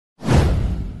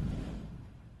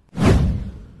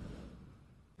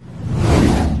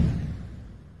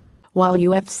While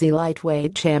UFC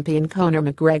lightweight champion Conor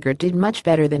McGregor did much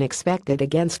better than expected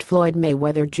against Floyd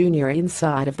Mayweather Jr.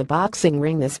 inside of the boxing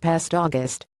ring this past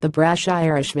August, the brash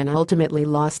Irishman ultimately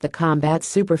lost the combat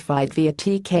superfight via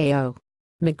TKO.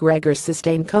 McGregor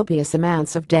sustained copious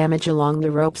amounts of damage along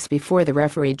the ropes before the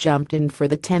referee jumped in for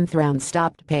the 10th round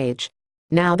stoppage.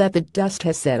 Now that the dust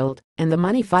has settled and the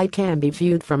money fight can be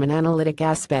viewed from an analytic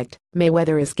aspect,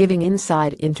 Mayweather is giving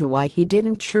insight into why he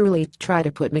didn't truly try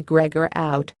to put McGregor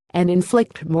out and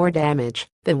inflict more damage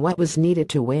than what was needed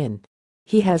to win.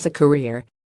 He has a career.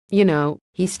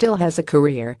 He still has a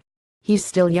career. He's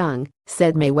still young,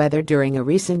 said Mayweather during a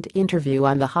recent interview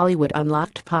on the Hollywood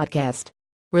Unlocked podcast.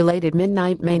 Related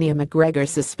Midnight Mania. McGregor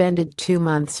suspended 2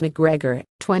 months. McGregor,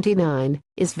 29,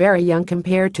 is very young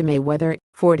compared to Mayweather,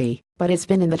 40, but has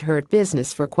been in that hurt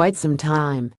business for quite some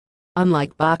time.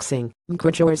 Unlike boxing,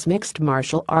 McGregor's mixed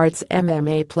martial arts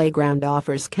MMA playground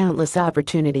offers countless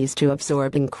opportunities to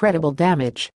absorb incredible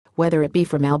damage, whether it be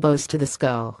from elbows to the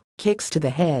skull, kicks to the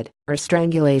head, or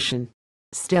strangulation.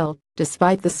 Still,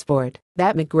 despite the sport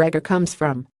that McGregor comes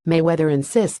from, Mayweather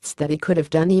insists that he could have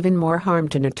done even more harm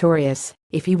to Notorious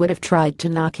if he would have tried to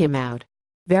knock him out.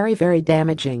 Very, very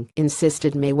damaging,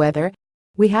 insisted Mayweather.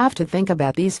 We have to think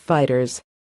about these fighters.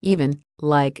 Even,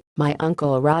 like, my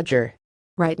Uncle Roger.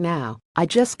 Right now, I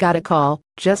just got a call,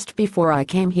 just before I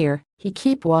came here, he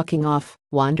keep walking off,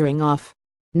 wandering off.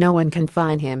 No one can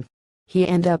find him. He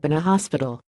end up in a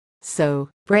hospital. So,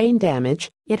 brain damage,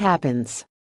 it happens.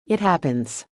 It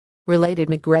happens. Related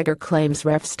McGregor claims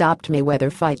ref stopped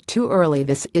Mayweather fight too early.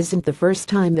 This isn't the first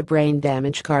time the brain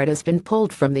damage card has been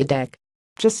pulled from the deck.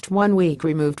 Just 1 week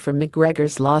removed from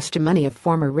McGregor's loss to money, a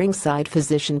former ringside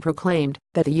physician proclaimed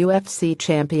that the UFC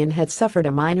champion had suffered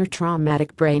a minor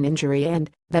traumatic brain injury and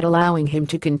that allowing him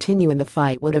to continue in the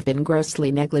fight would have been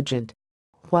grossly negligent.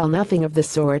 While nothing of the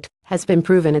sort has been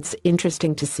proven, it's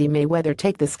interesting to see Mayweather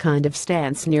take this kind of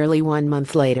stance nearly 1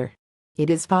 month later. It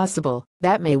is possible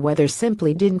that Mayweather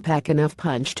simply didn't pack enough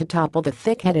punch to topple the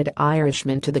thick-headed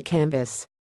Irishman to the canvas.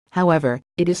 However,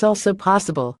 it is also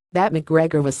possible that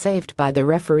McGregor was saved by the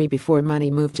referee before money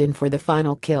moved in for the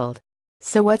final kill.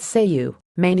 So what say you,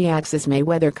 maniacs? Is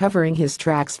Mayweather covering his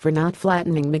tracks for not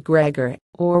flattening McGregor,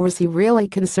 or was he really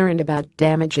concerned about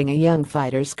damaging a young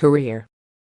fighter's career?